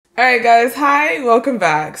Alright guys, hi, welcome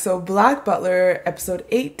back. So Black Butler episode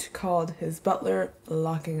 8 called His Butler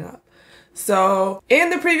Locking Up. So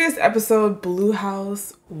in the previous episode, Blue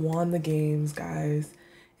House won the games, guys.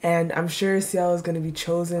 And I'm sure Ciel is going to be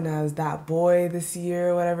chosen as that boy this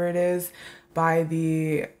year, whatever it is, by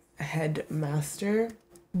the headmaster.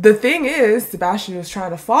 The thing is, Sebastian was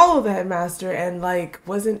trying to follow the headmaster and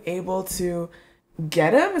wasn't able to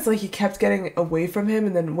get him. It's like he kept getting away from him,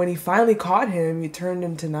 and then when he finally caught him, he turned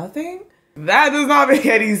into nothing. That does not make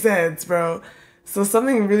any sense, bro. So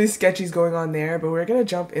something really sketchy is going on there, but we're gonna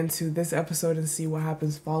jump into this episode and see what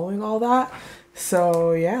happens following all that.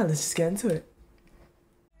 So yeah, let's just get into it.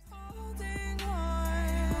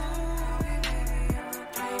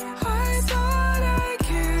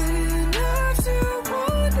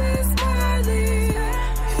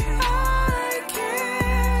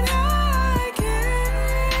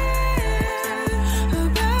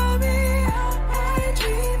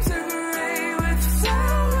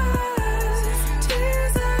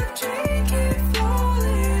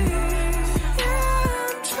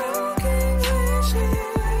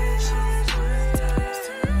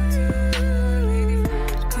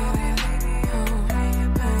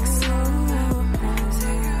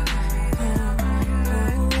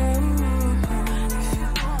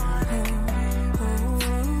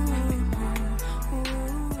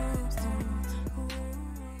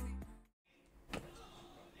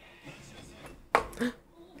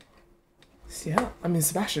 Yeah, I mean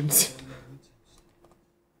Sebastian.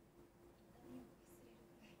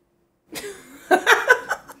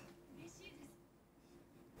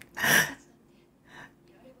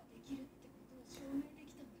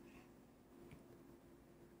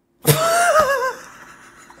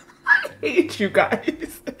 I hate you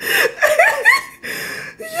guys.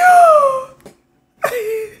 Yo!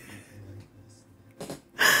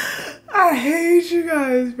 I hate you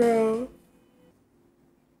guys, bro.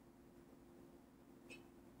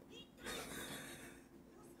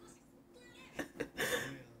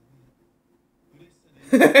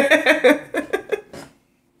 I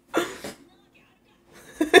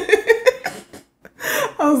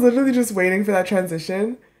was literally just waiting for that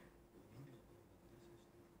transition.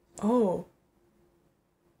 Oh.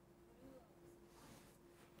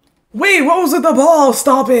 Wait, what was with the ball?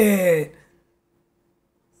 Stop it!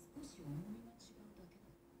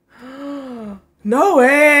 No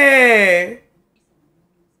way!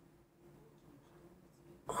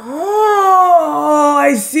 Oh,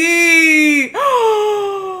 I see!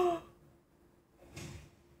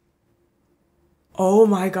 Oh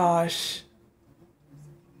my gosh.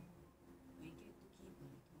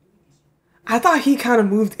 I thought he kind of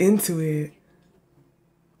moved into it.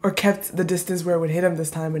 Or kept the distance where it would hit him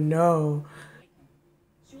this time, but no.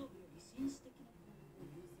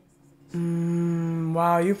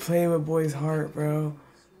 Wow, you play with boy's heart, bro.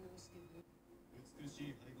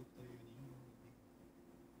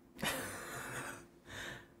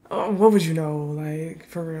 Oh, what would you know, like,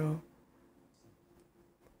 for real?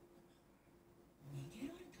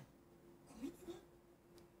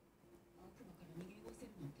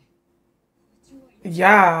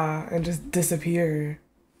 Yeah, and just disappear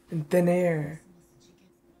in thin air.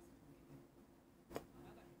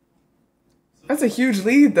 That's a huge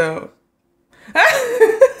lead, though.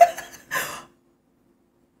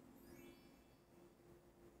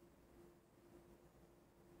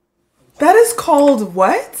 That is called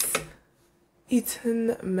what?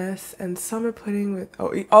 Eaten mess and summer pudding with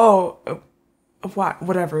what?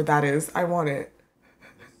 Whatever that is. I want it.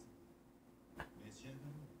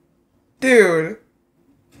 Dude.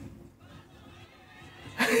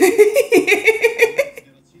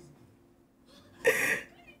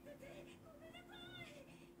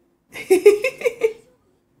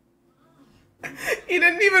 He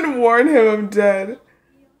didn't even warn him I'm dead.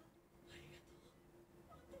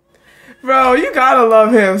 Bro, you gotta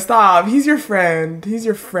love him. Stop. He's your friend. He's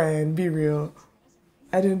your friend. Be real.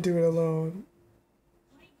 I didn't do it alone.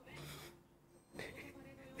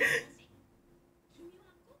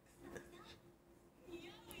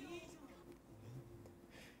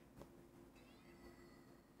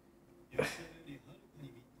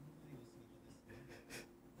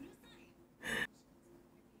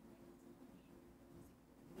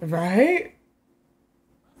 Right?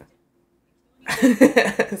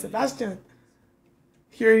 Sebastian.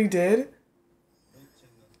 He already did?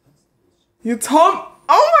 You told...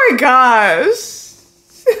 Oh my gosh!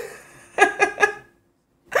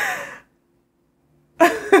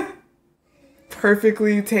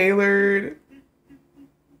 Perfectly tailored.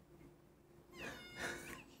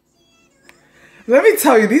 Let me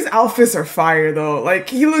tell you, these outfits are fire though. Like,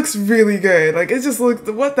 he looks really good. Like, it just looks,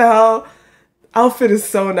 what the hell? Outfit is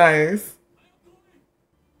so nice.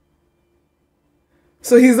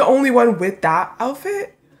 So he's the only one with that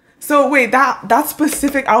outfit? So wait, that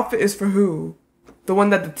specific outfit is for who? The one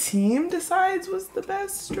that the team decides was the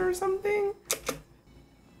best or something?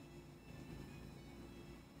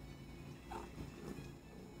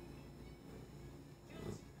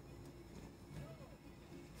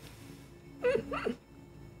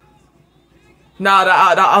 Nah,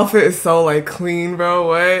 that outfit is so like clean, bro.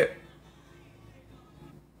 What?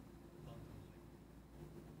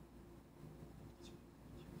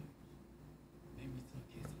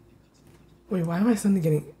 Wait, why am I suddenly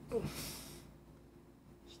getting...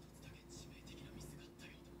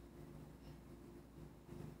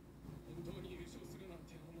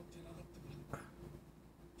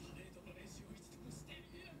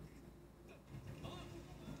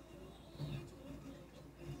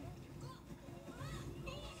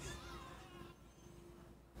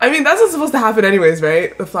 I mean, that's what's supposed to happen anyways,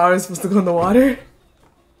 right? The flower is supposed to go in the water.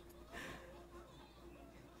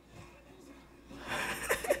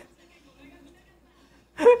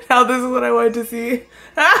 Now this is what I wanted to see.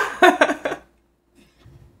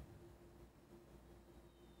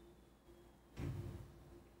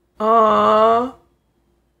 Aww.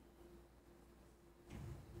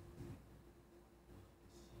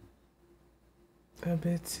 A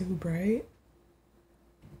bit too bright.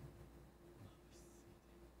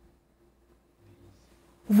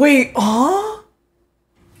 Wait, aw?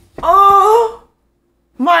 Oh,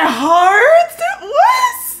 my heart?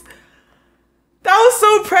 What? That was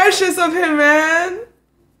so precious of him, man.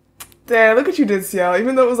 Damn, look what you did, Ciel.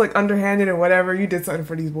 Even though it was like underhanded and whatever, you did something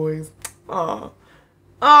for these boys. Oh,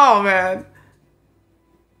 oh man.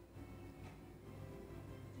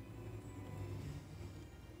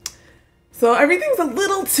 So everything's a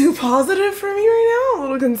little too positive for me right now. A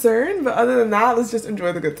little concerned, but other than that, let's just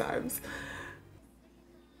enjoy the good times.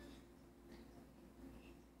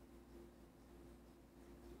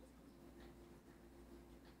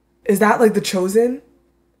 Is that like the chosen?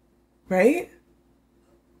 Right?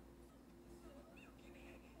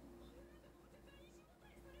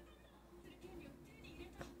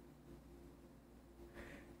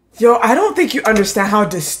 Yo, I don't think you understand how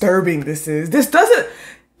disturbing this is. This doesn't...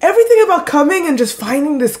 Everything about coming and just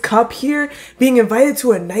finding this cup here, being invited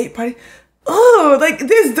to a night party. Oh, like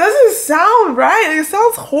this doesn't sound right. Like, it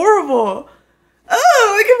sounds horrible.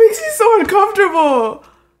 Oh, like it makes me so uncomfortable.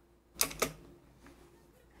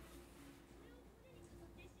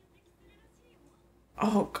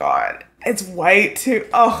 Oh God, it's white too.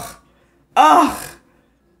 Ugh, ugh.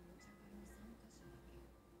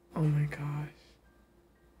 Oh my gosh.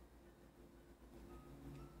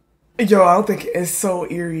 Yo, I don't think it's so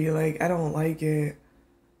eerie. Like, I don't like it.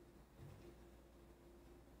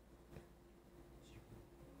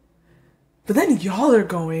 But then y'all are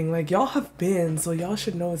going, like, y'all have been, so y'all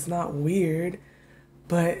should know it's not weird.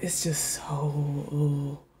 But it's just so...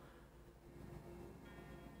 Ugh.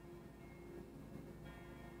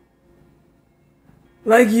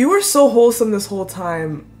 Like, you were so wholesome this whole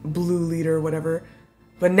time, blue leader, whatever.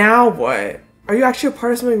 But now what? Are you actually a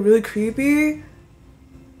part of something really creepy?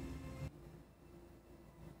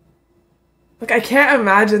 Like, I can't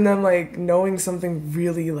imagine them, like, knowing something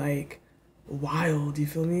really, like, wild, you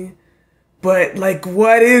feel me? But, like,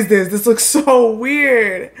 what is this? This looks so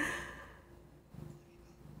weird.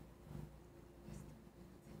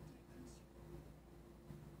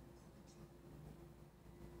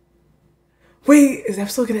 Wait, is the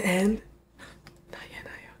episode gonna end? Not yet,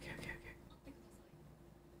 not yet. Okay, okay,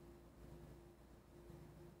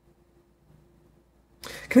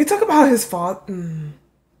 okay. Can we talk about his father?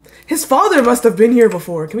 His father must have been here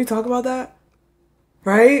before. Can we talk about that?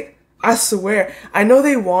 Right? I swear. I know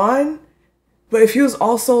they won, but if he was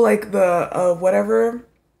also like the whatever,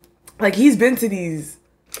 like he's been to these.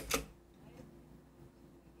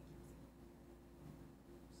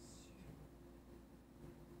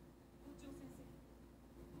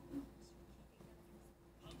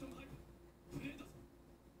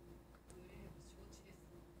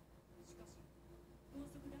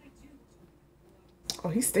 Oh,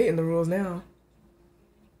 he's stating the rules now.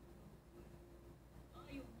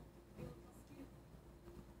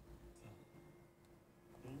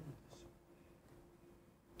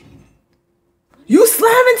 You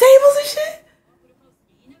slamming tables and shit?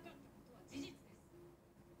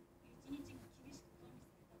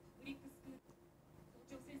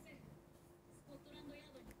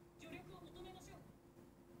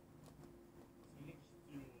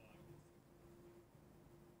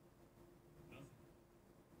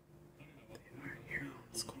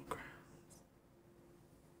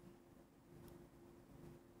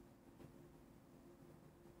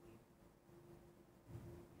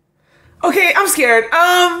 Okay, I'm scared.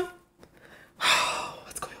 What's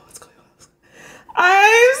going on? What's going on?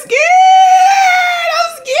 I'm scared.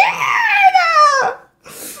 I'm scared.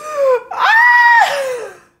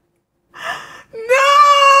 Ah!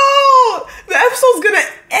 No! The episode's gonna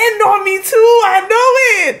end on me too. I know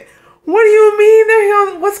it. What do you mean they're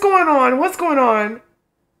here? What's going on? What's going on?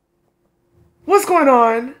 What's going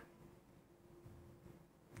on?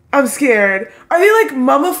 I'm scared. Are they like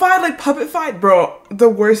mummified, like puppetified? Bro, the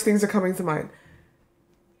worst things are coming to mind.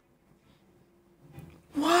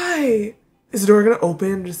 Why? Is the door gonna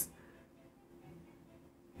open? Just...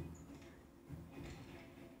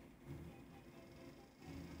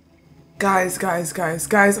 Guys,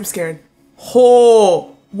 I'm scared.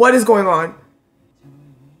 Oh, what is going on?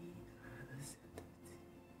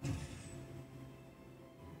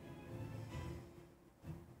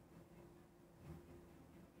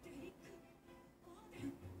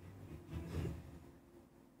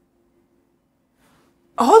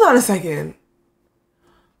 Hold on a second.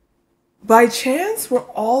 By chance, were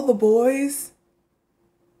all the boys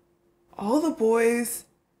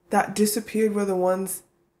that disappeared were the ones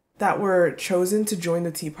that were chosen to join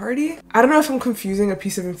the tea party? I don't know if I'm confusing a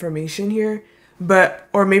piece of information here, but,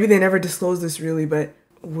 or maybe they never disclosed this really, but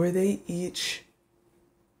were they each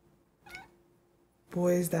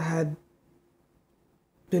boys that had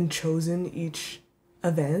been chosen each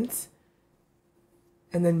event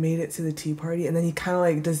and then made it to the tea party? And then he kind of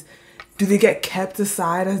like do they get kept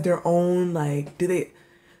aside as their own, like,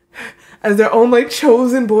 as their own like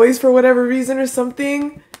chosen boys for whatever reason or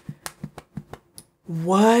something?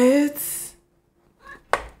 What?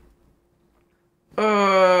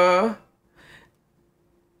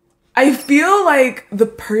 I feel like the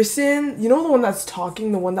person, you know, the one that's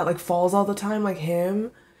talking, the one that like falls all the time, like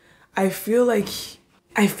him. I feel like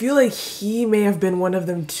he may have been one of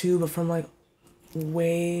them too, but from like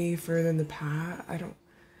way further in the past. I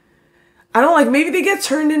don't like, maybe they get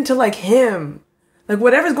turned into like him. Like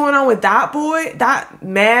whatever's going on with that boy, that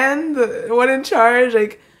man, the one in charge,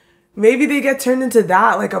 like maybe they get turned into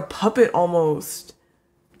that, like a puppet almost.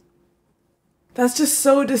 That's just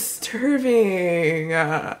so disturbing.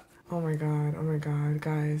 Oh my god,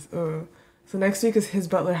 guys. So next week is his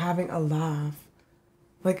butler having a laugh.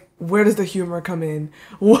 Like, where does the humor come in?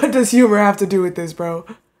 What does humor have to do with this, bro?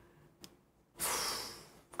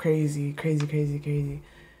 Crazy.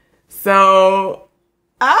 So,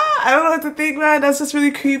 I don't know what to think, man. That's just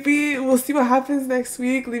really creepy. We'll see what happens next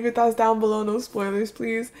week. Leave your thoughts down below. No spoilers,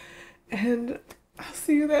 please. And I'll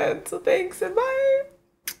see you then. So thanks and bye.